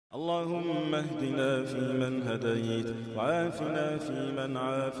اللهم اهدنا فيمن هديت وعافنا فيمن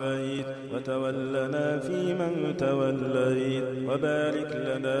عافيت وتولنا فيمن توليت وبارك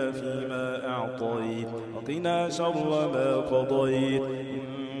لنا فيما أعطيت وقنا شر ما قضيت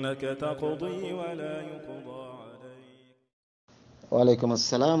إنك تقضي ولا يقضى عليك. ওয়ালাইকুম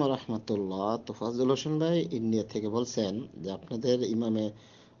আসসালাম ورحمة الله। তো ফজল হোসেন ভাই ইন্ডিয়া থেকে বলছেন যে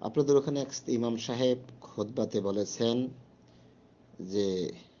আপনাদের ওখানে এক ইমাম সাহেব খুতবাতে বলেছেন যে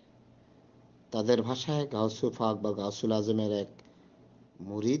তাদের ভাষায় গাউসুল ফাক বা গাউসুল আজমের এক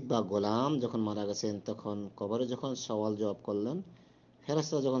মুরিদ বা গোলাম যখন মারা গেছেন তখন কবরে যখন সওয়াল জবাব করলেন,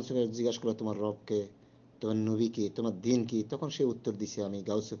 ফেরেশতারা যখন জিজ্ঞাসা করলো তোমার রবকে, তোমার নবী কি, তোমার দিন কি, তখন সে উত্তর দিছে আমি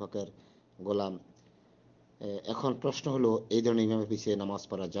গাউসুল ফাকের গোলাম। এখন প্রশ্ন হলো এই ধরনের ইমামের পিছিয়ে নামাজ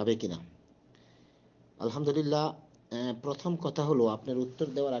পড়া যাবে কিনা? আলহামদুলিল্লাহ, প্রথম কথা হলো আপনার উত্তর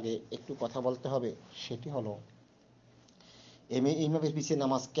দেওয়ার আগে একটু কথা বলতে হবে। সেটি হলো ইমামের পিছিয়ে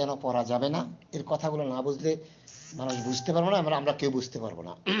নামাজ কেন পড়া যাবে না, এর কথাগুলো না বুঝলে মানুষ বুঝতে পারবো না, আমরা কেউ বুঝতে পারবো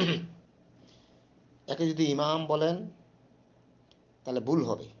না। একে যদি ইমাম বলেন তাহলে ভুল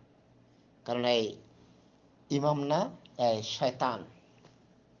হবে, কারণ এই ইমাম না, শয়তান,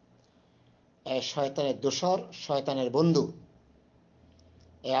 শয়তানের দোসর, শয়তানের বন্ধু,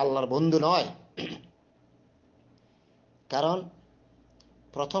 আল্লাহর বন্ধু নয়। কারণ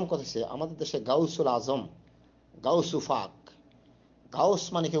প্রথম কথা হচ্ছে আমাদের দেশে গাউসুল আজম, গাউসু ফাক, গাউস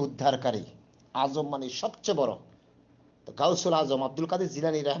মানে কে উদ্ধারকারী, আজম মানে সবচেয়ে বড়। তো গাউসুল আজম আব্দুল কাদের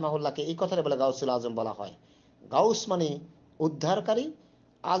জিলানী রাহমাহুল্লাহকে এই কথাটা বলে গাউসুল আজম বলা হয়। গাউস মানে উদ্ধারকারী,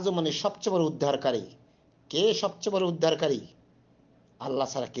 আজম মানে সবচেয়ে বড় উদ্ধারকারী। কে সবচেয়ে বড় উদ্ধারকারী? আল্লাহ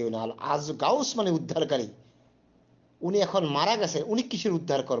ছাড়া কেউ না। গাউস মানে উদ্ধারকারী। উনি এখন মারা গেছে, উনি কিসের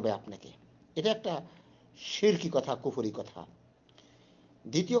উদ্ধার করবে আপনাকে? এটা একটা শিরকি কথা, কুফরি কথা।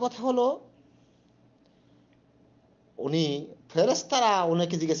 দ্বিতীয় কথা হলো উনি ফেরেশতারা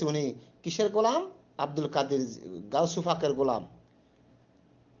ওনাকে জিজ্ঞেস উনি কিসের গোলাম? আব্দুল কাদের গাউসু ফাকের গোলাম।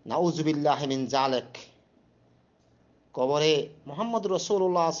 নাউজুবিল্লাহি মিন জালেক। কবরে মুহাম্মদ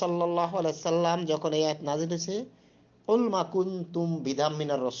রাসূলুল্লাহ সাল্লাল্লাহু আলাইহি সাল্লাম যখন এই আয়াত নাযিল হয়েছে, কুল মা কুনতুম বিদাম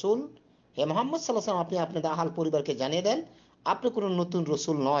মিনার রাসূল, হে মুহাম্মদ সাল্লাল্লাহু আলাইহি সাল্লাম আপনি আপনাদের আহল পরিবারকে জানিয়ে দেন আপনি কোনো নতুন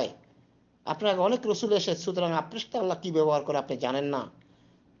রসুল নয়, আপনার অনেক রসুল এসে, সুতরাং আপনার সাথে আল্লাহ কি ব্যবহার করে আপনি জানেন না।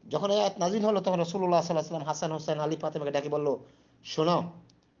 যখন এই আয়াত নাযিল হলো তখন রাসূলুল্লাহ সাল্লাল্লাহু আলাইহি সাল্লাম হাসান হোসেন আলী ফাতেমাকে ডেকে বলল, শোনো,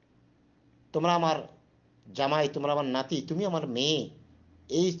 তোমরা আমার জামাই, তোমরা আমার নাতি, তুমি আমার মেয়ে,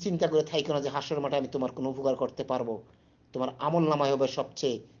 এই চিন্তা করে থাইকো না যে হাসর মাঠে আমি তোমার কোনো উপকার করতে পারবো, তোমার আমল নামায় হবে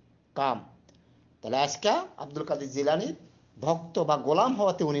সবচেয়ে কাম। তাহলে আজকে আব্দুল কাদের জিলানীর ভক্ত বা গোলাম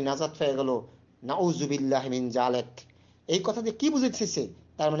হওয়াতে উনি নাজাত পেয়ে গেল। নাউজুবিল্লাহি মিন জালেক। এই কথা দিয়ে কি বুঝেছে?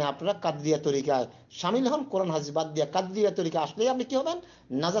 তার মানে আপনারা কাদরিয়া তরিকায় শামিল হন, কোরআন হাদিস বাদ দিয়ে কাদরিয়া তরিকা আসলেই আপনি কি হবেন?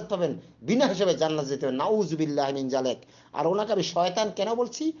 নাজাত পাবেন, বিনা হিসেবে জান্নাত যেতে হবে। নাউজুবিল্লাহি মিন জালেক। আর ওনাকে আমি শয়তান কেন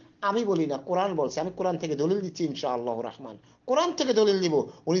বলছি? আমি বলি না, কোরআন বলছে। আমি কোরআন থেকে দলিল দিচ্ছি ইনশাআল্লাহ রহমান। কোরআন থেকে দলিল দিব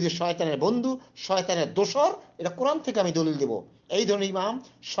উনি যে শয়তানের বন্ধু, শয়তানের দোসর, এটা কোরআন থেকে আমি দলিল দিব। এই ধরনের ইমাম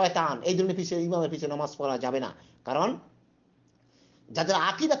শয়তান, এই ধরনের ইমামের পিছনে নামাজ পড়া যাবে না। কারণ যাদের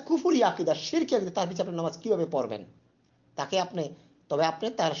আকীদা কুফরি আকীদা, শিরকি আকীদা, তার পিছনে আপনি নামাজ কিভাবে পড়বেন? তাকে তবে আপনি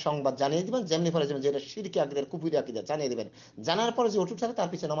তার সংবাদ জানিয়ে দিবেন, যেমনি পরে যাবেন যেটা শিরকি আকীদা, কুফরি আকীদা জানিয়ে দিবেন। জানার পরে যে উঠে থাকে তার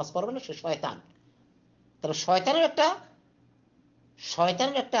পিছনে নামাজ পড়বেন না, সে শয়তান। তাহলে শয়তানের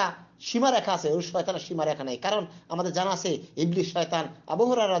একটা সীমারেখা আছে, ওই শয়তানের সীমারেখা নেই। কারণ আমাদের জানা আছে ইবলিস শয়তান আবু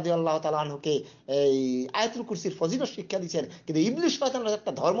হুরায়রা রাদিয়াল্লাহু তাআলা আনহুকে এই আয়াতুল কুরসির ফজিলত শিক্ষা দিয়েছেন, কিন্তু ইবলিস শয়তানের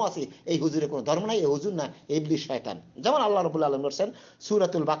একটা ধর্ম আছে, এই হুজুরের কোনো ধর্ম নাই, এই হুজুর না, ইবলিস শয়তান। যেমন আল্লাহ রাব্বুল আলামিন বলেন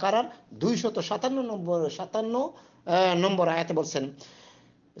সূরাতুল বাকারার 257 নম্বর আয়াতে বলছেন,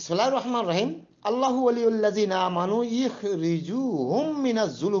 বিসমিল্লাহির রহমানির রহিম, আল্লাহু ওয়ালিউল্লাযিনা আমানু ইখরিজুহুম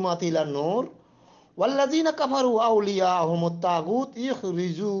মিনাজ জুলুমাতি ইলান নূর ওয়াল্লাযিনা কাফারু আউলিয়াহুমুত তাগুত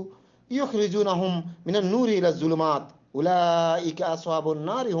ইখরিজুনাহুম মিনান নূরি ইলাজ জুলুমাত উলাইকা আসহাবুন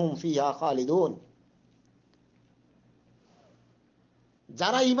নারি হুম ফিহা খালিদুন।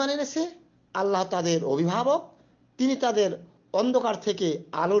 যারা ঈমান এনেছে আল্লাহ তাদের অভিভাবক, তিনি তাদের অন্ধকার থেকে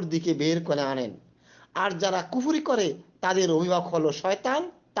আলোর দিকে বের করে আনেন। আর যারা কুফরি করে তাদের অভিভাবক হলো শয়তান,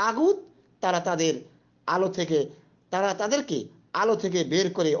 তাগুত। তারা তাদেরকে আলো থেকে বের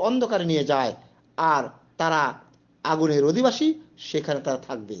করে অন্ধকারে নিয়ে যায়, আর তারা আগুনের অধিবাসী, সেখানে তারা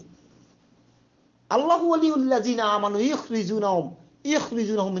থাকবে। আল্লাহু ওয়ালিউল্লাযিনা আমানু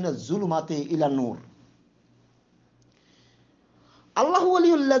ইখরিজুনাহুম মিনাজ জুলুমাতি ইলান নূর। আল্লাহু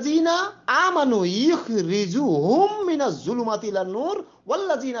ওয়ালিউল্লাযিনা আমানু ইখরিজুহুম মিনাজ জুলুমাতি ইলান নূর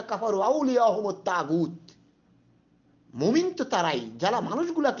ওয়াল্লাযিনা কাফারু আউলিয়াহুমুত তাগুত। মুমিন তো তারাই যারা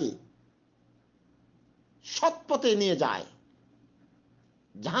মানুষগুলাকে সৎ পথে নিয়ে যায়,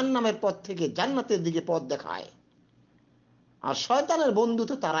 জাহান্নামের পথ থেকে জান্নাতের দিকে পথ দেখায়। আর শয়তানের বন্ধু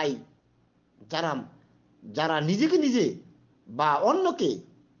তো তারাই যারা নিজেকে নিজে বা অন্যকে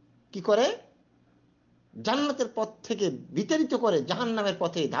কি করে জান্নাতের পথ থেকে বিতাড়িত করে জাহান্নামের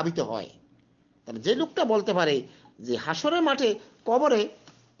পথে ধাবিত হয়। তাহলে যে লোকটা বলতে পারে যে হাসরের মাঠে কবরে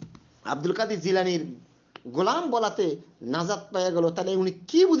আব্দুল কাদের জিলানীর গোলাম বলাতে নাজাত পেয়ে গেল, তাহলে উনি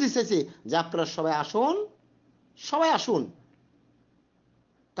কি বুঝিয়েছে যে আপনারা সবাই আসুন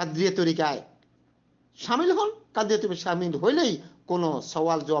কাদরিয়া তরিকায় শামিল হন। কাদরিয়া তরিকায় শামিল হইলেই কোনো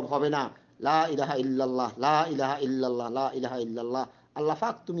সওয়াল জবাব হবে না। লা ইলাহা ইল্লাল্লাহ, লা ইলাহা ইল্লাল্লাহ, লা ইলাহা ইল্লাল্লাহ। আল্লাহ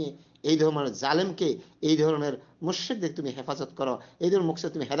পাক তুমি এই ধরনের জালেমকে, এই ধরনের মুশরিকদের তুমি হেফাজত করো, এই ধরনের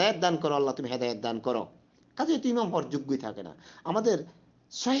মুশরিকদের তুমি হেদায়েত দান করো, আল্লাহ তুমি হেদায়েত দান করো। কাজে তো ইমাম হওয়ার যোগ্যই থাকে না। আমাদের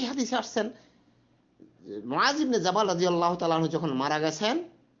সহিহ হাদিসে আসছেন মুআয ইবনে জাবাল রাদিয়াল্লাহু তাআলা আনহু যখন মারা গেছেন,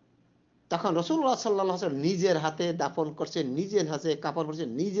 তখন রাসূলুল্লাহ সাল্লাল্লাহু আলাইহি ওয়াসাল্লাম নিজের হাতে দাফন করছেন, নিজের হাতে কাফন করেছেন,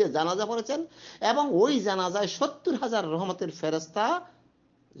 নিজে জানাজা পড়েছেন এবং ওই জানাজায় 70,000 রহমতের ফেরেশতা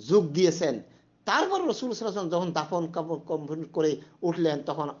যোগ দিয়েছেন। তারপর রাসূল সাল্লাল্লাহু আলাইহি ওয়াসাল্লাম যখন দাফন কাফন করে উঠলেন,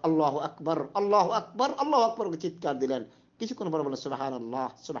 তখন আল্লাহু আকবার, আল্লাহু আকবার, আল্লাহু আকবার চিৎকার দিলেন। কিছুক্ষণ পর বললেন সুবহানাল্লাহ,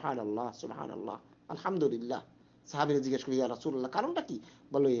 সুবহানাল্লাহ, সুবহানাল্লাহ, আলহামদুলিল্লাহ। সাহাবীরা জিজ্ঞেস করলেন, ইয়া রাসূলুল্লাহ কারণটা কি?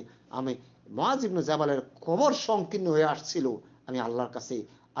 বলে, আমি মুআয ইবনে জাবালের কবর সংকীর্ণ হয়ে আসছিল, আমি আল্লাহর কাছে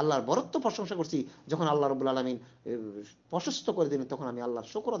আল্লাহর বরত্ব প্রশংসা করছি। যখন আল্লাহ রাব্বুল আলামিন প্রশস্ত করে দিলেন, তখন আমি আল্লাহর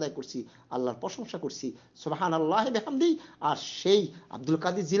শুকর আদায় করছি, আল্লাহর প্রশংসা করছি, সুবহানাল্লাহি বিহামদি। আর সেই আব্দুল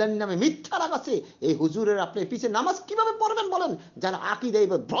কাদের জিলানী নামে মিথ্যা লাগাছে এই হুজুরের আপনি পিছে নামাজ কিভাবে পড়বেন বলেন? যারা আকীদা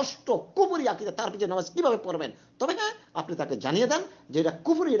ভ্রষ্ট কুফরি আকীদা, তার পিছে নামাজ কিভাবে পড়বেন? তবে হ্যাঁ, আপনি তাকে জানিয়ে দেন যে এটা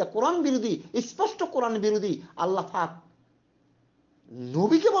কুফরি, এটা কোরআন বিরোধী, স্পষ্ট কোরআন বিরোধী। আল্লাহ পাক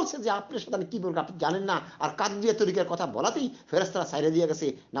নবীকে বলছে যে আপনার সাথে আমি কি বলবো, আপনি জানেন না। আর কাদরিয়া তরিকার কথা বলাতেই ফেরেশতারা ছাইরে দিয়ে গেছে,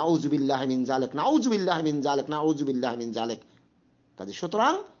 নাউযুবিল্লাহি মিন যালিক, নাউযুবিল্লাহি মিন যালিক, নাউযুবিল্লাহি মিন যালিক। কাজে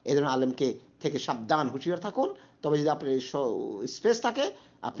সুতরাং এই ধরনের আলেমকে থেকে সাবধান, হুঁশিয়ার থাকুন। তবে যদি আপনার স্পেস থাকে,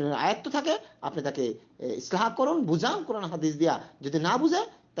 আপনার আয়ত্ত থাকে, আপনি তাকে ইসলাহ করুন, বুঝান কোরআন হাদিস দিয়া। যদি না বুঝে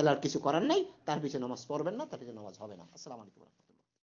তাহলে আর কিছু করার নাই, তার পিছনে নামাজ পড়বেন না, তার পিছনে নামাজ হবে না। আসসালামু আলাইকুম।